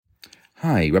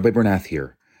Hi, Rabbi Bernath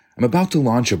here. I'm about to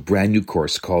launch a brand new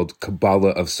course called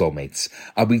Kabbalah of Soulmates.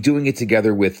 I'll be doing it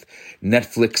together with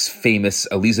Netflix famous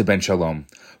Aliza Ben Shalom.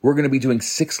 We're going to be doing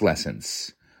 6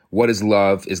 lessons. What is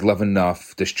love? Is love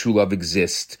enough? Does true love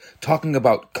exist? Talking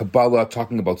about Kabbalah,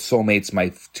 talking about soulmates,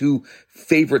 my 2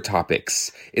 favorite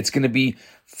topics. It's going to be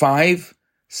 5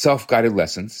 self-guided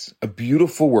lessons, a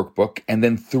beautiful workbook, and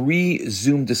then 3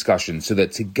 Zoom discussions so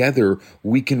that together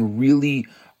we can really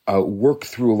work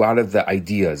through a lot of the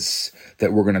ideas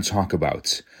that we're going to talk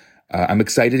about. I'm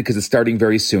excited because it's starting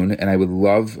very soon, and I would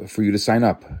love for you to sign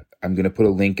up. I'm going to put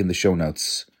a link in the show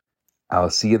notes. I'll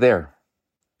see you there.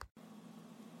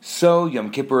 So, Yom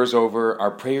Kippur is over,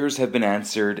 our prayers have been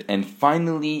answered, and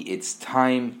finally it's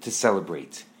time to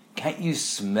celebrate. Can't you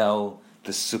smell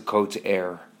the Sukkot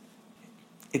air?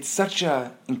 It's such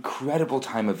an incredible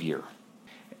time of year.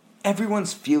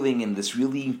 Everyone's feeling in this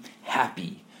really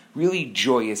happy, really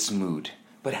joyous mood.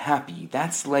 But happy,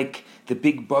 that's like the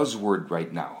big buzzword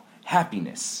right now.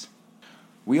 Happiness.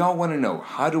 We all want to know,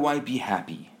 how do I be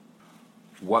happy?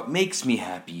 What makes me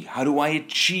happy? How do I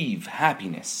achieve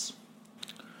happiness?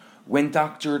 When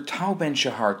Dr. Tal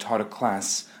Ben-Shahar taught a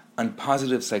class on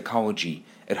positive psychology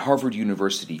at Harvard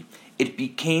University, it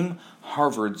became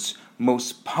Harvard's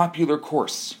most popular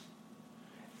course.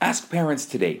 Ask parents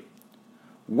today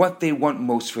what they want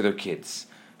most for their kids.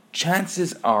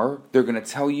 Chances are they're going to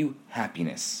tell you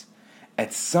happiness.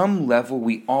 At some level,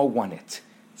 we all want it.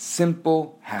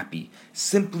 Simple, happy.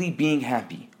 Simply being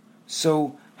happy.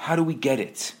 So, how do we get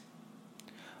it?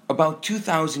 About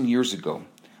 2,000 years ago,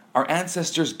 our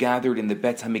ancestors gathered in the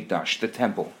Bet HaMikdash, the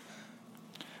temple,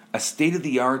 a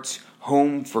state-of-the-art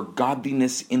home for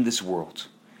godliness in this world.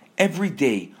 Every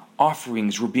day,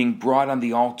 offerings were being brought on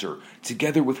the altar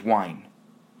together with wine.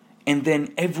 And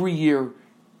then every year,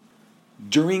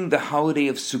 during the holiday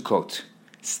of Sukkot,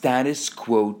 status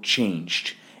quo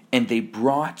changed, and they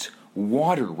brought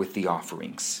water with the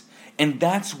offerings. And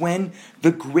that's when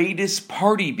the greatest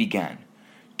party began.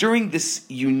 During this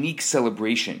unique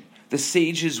celebration, the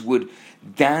sages would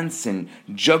dance and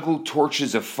juggle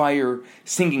torches of fire,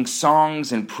 singing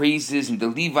songs and praises, and the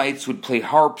Levites would play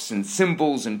harps and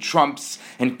cymbals and trumps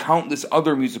and countless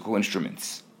other musical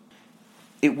instruments.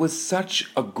 It was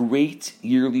such a great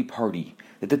yearly party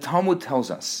that the Talmud tells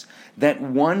us that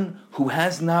one who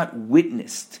has not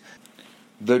witnessed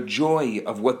the joy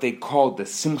of what they called the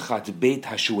Simchat Beit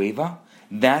HaShueva,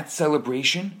 that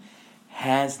celebration,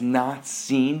 has not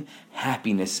seen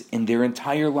happiness in their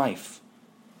entire life.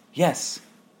 Yes,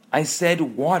 I said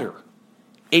water,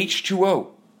 H2O,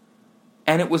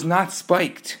 and it was not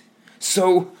spiked.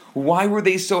 So why were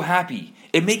they so happy?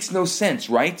 It makes no sense,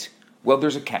 right? Well,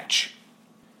 there's a catch.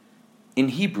 In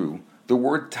Hebrew, the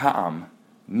word ta'am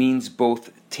means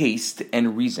both taste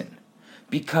and reason,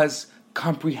 because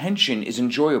comprehension is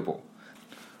enjoyable.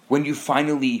 When you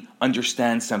finally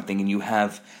understand something and you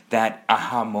have that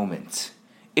aha moment,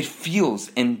 it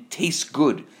feels and tastes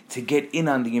good to get in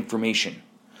on the information.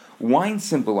 Wine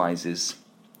symbolizes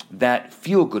that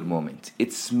feel-good moment.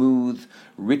 It's smooth,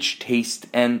 rich taste,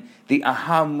 and the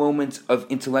aha moment of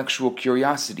intellectual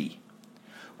curiosity.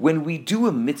 When we do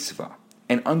a mitzvah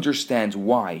and understand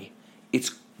why,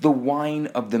 it's the wine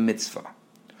of the mitzvah.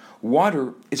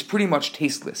 Water is pretty much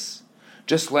tasteless,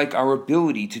 just like our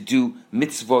ability to do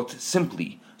mitzvot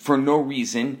simply, for no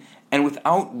reason and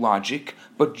without logic,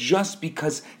 but just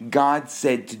because God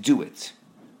said to do it.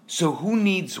 So who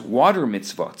needs water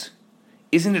mitzvot?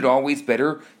 Isn't it always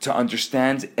better to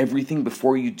understand everything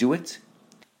before you do it?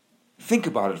 Think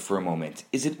about it for a moment.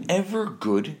 Is it ever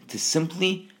good to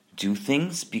simply do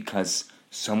things because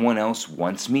someone else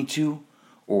wants me to?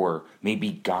 Or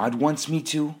maybe God wants me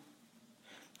to?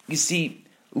 You see,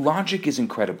 logic is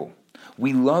incredible.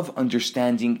 We love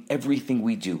understanding everything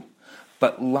we do.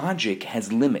 But logic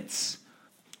has limits.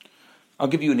 I'll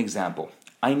give you an example.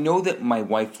 I know that my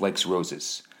wife likes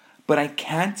roses, but I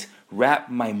can't wrap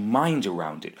my mind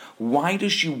around it. Why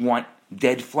does she want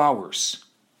dead flowers?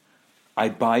 I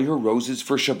buy her roses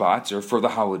for Shabbat or for the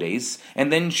holidays,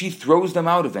 and then she throws them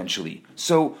out eventually.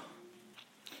 So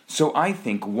I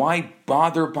think, why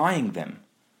bother buying them?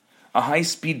 A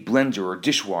high-speed blender or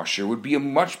dishwasher would be a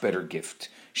much better gift.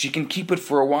 She can keep it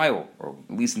for a while, or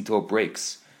at least until it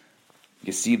breaks.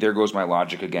 You see, there goes my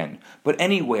logic again. But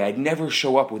anyway, I'd never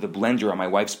show up with a blender on my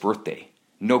wife's birthday.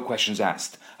 No questions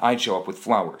asked. I'd show up with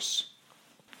flowers.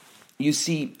 You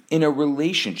see, in a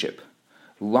relationship,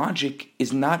 logic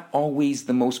is not always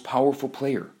the most powerful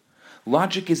player.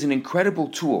 Logic is an incredible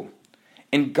tool.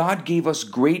 And God gave us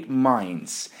great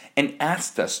minds and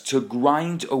asked us to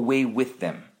grind away with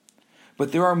them.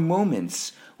 But there are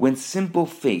moments when simple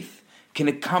faith can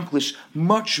accomplish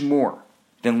much more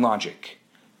than logic,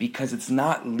 because it's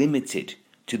not limited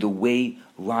to the way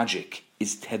logic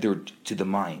is tethered to the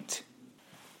mind.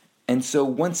 And so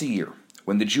once a year,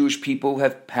 when the Jewish people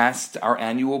have passed our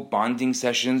annual bonding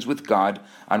sessions with God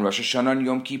on Rosh Hashanah and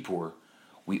Yom Kippur,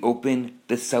 we open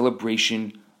the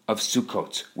celebration of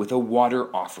Sukkot with a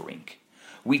water offering.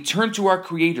 We turn to our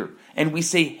Creator and we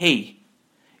say, hey,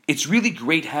 it's really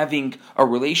great having a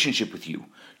relationship with you.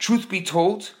 Truth be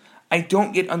told, I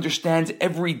don't yet understand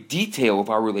every detail of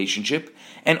our relationship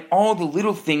and all the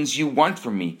little things you want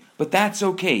from me, but that's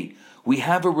okay. We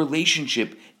have a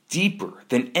relationship deeper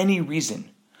than any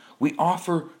reason. We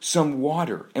offer some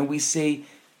water and we say,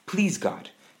 please God,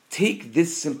 take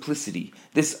this simplicity,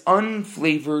 this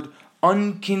unflavored,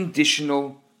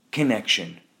 unconditional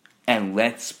connection, and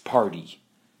let's party.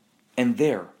 And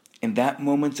there, in that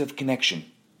moment of connection,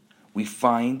 we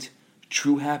find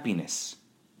true happiness.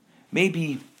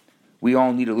 Maybe we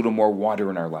all need a little more water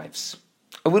in our lives,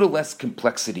 a little less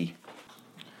complexity,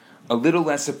 a little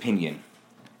less opinion,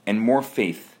 and more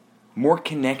faith, more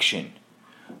connection,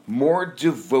 more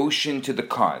devotion to the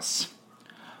cause.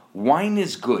 Wine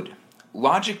is good,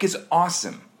 logic is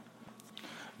awesome,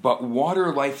 but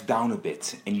water life down a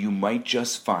bit and you might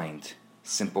just find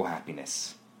simple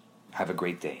happiness. Have a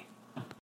great day.